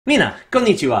Mina,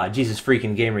 konnichiwa,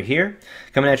 JesusFreakinGamer here,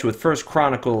 coming at you with First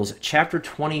Chronicles chapter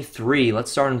 23.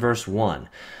 Let's start in verse 1.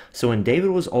 So when David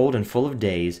was old and full of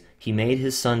days, he made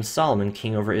his son Solomon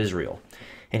king over Israel.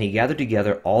 And he gathered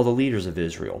together all the leaders of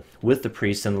Israel, with the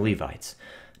priests and the Levites.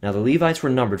 Now the Levites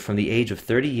were numbered from the age of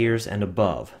 30 years and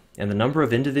above, and the number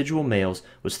of individual males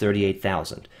was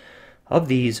 38,000. Of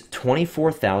these,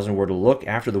 24,000 were to look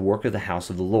after the work of the house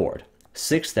of the Lord.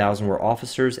 6,000 were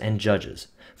officers and judges.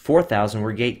 4,000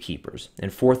 were gatekeepers,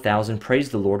 and 4,000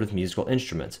 praised the Lord with musical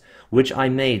instruments, which I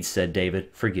made, said David,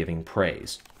 for giving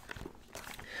praise.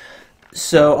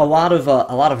 So a lot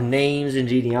of names and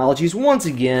genealogies once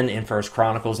again in First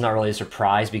Chronicles. Not really a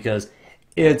surprise because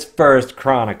it's First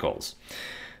Chronicles.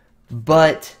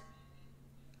 But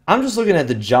I'm just looking at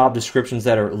the job descriptions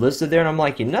that are listed there, and I'm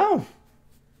like,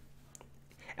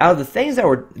 out of the things that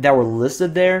were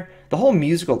listed there, the whole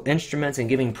musical instruments and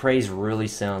giving praise really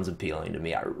sounds appealing to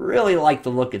me. I really like the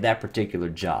look at that particular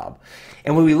job.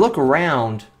 And when we look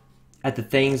around at the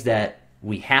things that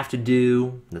we have to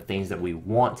do, the things that we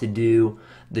want to do,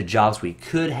 the jobs we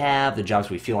could have, the jobs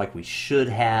we feel like we should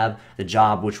have, the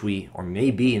job which we, or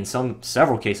maybe in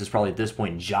several cases probably at this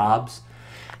point, jobs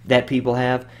that people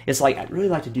have, it's like, I'd really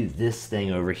like to do this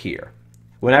thing over here.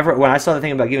 When I saw the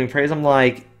thing about giving praise, I'm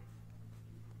like,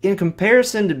 in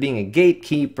comparison to being a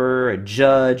gatekeeper, a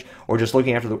judge, or just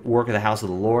looking after the work of the house of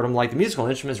the Lord, I'm like, the musical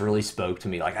instruments really spoke to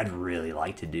me. Like, I'd really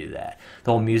like to do that.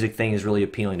 The whole music thing is really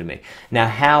appealing to me. Now,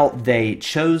 how they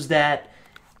chose that,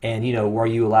 and, were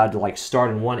you allowed to, like,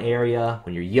 start in one area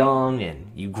when you're young,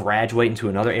 and you graduate into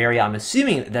another area? I'm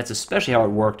assuming that's especially how it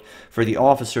worked for the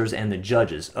officers and the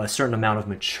judges. A certain amount of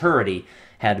maturity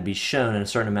had to be shown, and a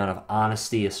certain amount of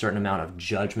honesty, a certain amount of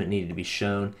judgment needed to be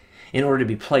shown in order to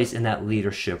be placed in that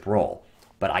leadership role.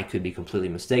 But I could be completely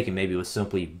mistaken. Maybe it was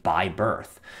simply by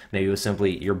birth. Maybe it was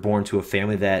simply you're born to a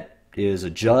family that is a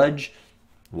judge.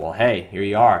 Well, hey, here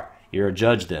you are. You're a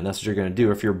judge then. That's what you're going to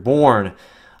do. If you're born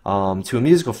to a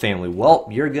musical family, well,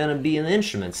 you're going to be in the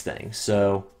instruments thing.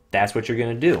 So that's what you're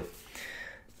going to do.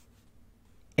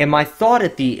 And my thought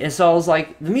so I was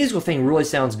like, the musical thing really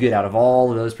sounds good out of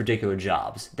all of those particular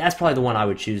jobs. That's probably the one I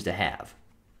would choose to have.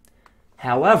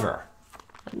 However,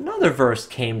 another verse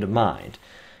came to mind,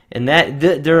 and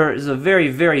there is a very,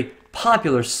 very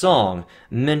popular song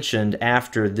mentioned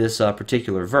after this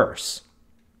particular verse.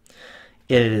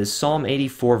 It is Psalm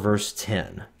 84, verse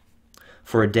 10.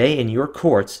 For a day in your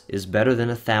courts is better than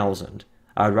 1,000.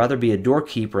 I would rather be a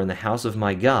doorkeeper in the house of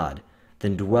my God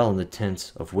than dwell in the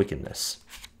tents of wickedness.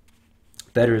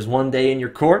 Better is one day in your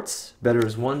courts, better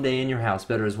is one day in your house,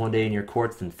 better is one day in your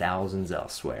courts than thousands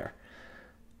elsewhere.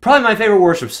 Probably my favorite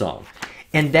worship song.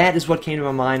 And that is what came to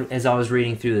my mind as I was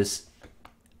reading through this.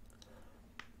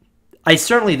 I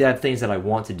certainly have things that I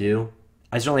want to do.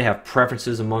 I certainly have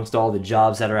preferences amongst all the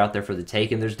jobs that are out there for the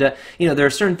taking. There are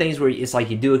certain things where it's like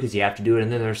you do it because you have to do it, and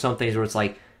then there are some things where it's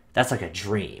like, that's like a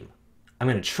dream. I'm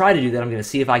going to try to do that. I'm going to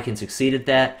see if I can succeed at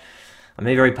that. I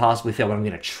may very possibly fail, but I'm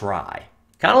going to try.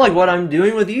 Kind of like what I'm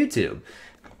doing with YouTube.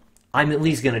 I'm at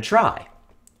least going to try.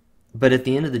 But at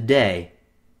the end of the day,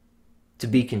 to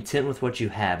be content with what you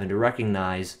have and to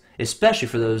recognize, especially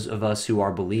for those of us who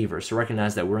are believers, to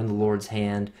recognize that we're in the Lord's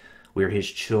hand, we're His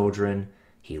children,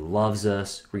 He loves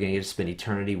us, we're going to get to spend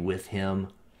eternity with Him.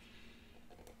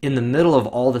 In the middle of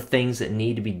all the things that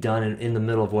need to be done, and in the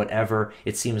middle of whatever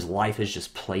it seems life has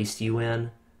just placed you in,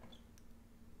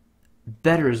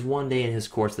 better is one day in His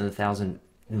courts than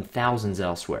thousands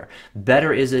elsewhere.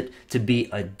 Better is it to be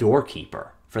a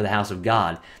doorkeeper for the house of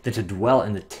God than to dwell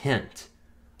in the tent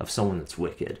of someone that's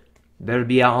wicked. Better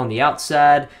be out on the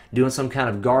outside doing some kind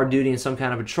of guard duty and some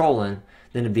kind of patrolling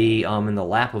than to be in the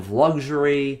lap of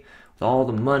luxury with all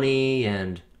the money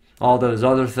and all those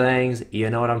other things. You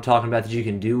know what I'm talking about, that you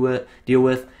can deal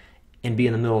with and be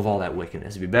in the middle of all that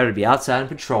wickedness. It'd be better to be outside and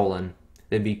patrolling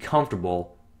than be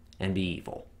comfortable and be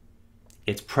evil.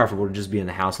 It's preferable to just be in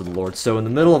the house of the Lord. So in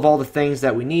the middle of all the things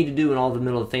that we need to do and all the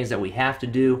middle of the things that we have to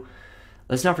do,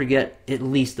 let's not forget at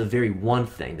least the very one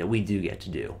thing that we do get to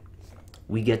do.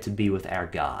 We get to be with our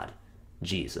God,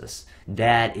 Jesus.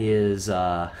 That is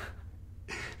an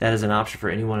option for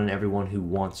anyone and everyone who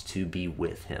wants to be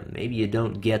with Him. Maybe you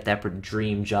don't get that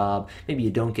dream job. Maybe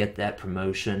you don't get that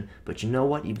promotion. But you know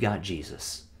what? You've got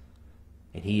Jesus.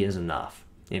 And He is enough.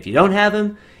 And if you don't have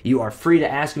Him, you are free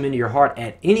to ask Him into your heart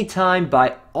at any time.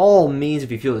 By all means,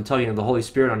 if you feel the tugging of the Holy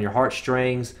Spirit on your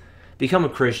heartstrings, become a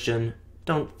Christian.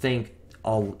 Don't think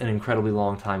an incredibly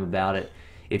long time about it.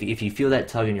 If you feel that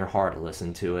tug in your heart,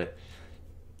 listen to it.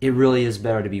 It really is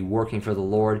better to be working for the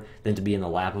Lord than to be in the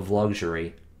lap of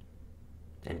luxury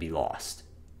and be lost.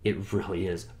 it really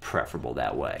is preferable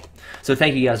that way. So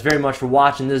thank you guys very much for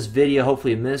watching this video.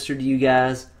 Hopefully it ministered to you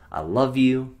guys. I love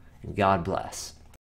you, and God bless.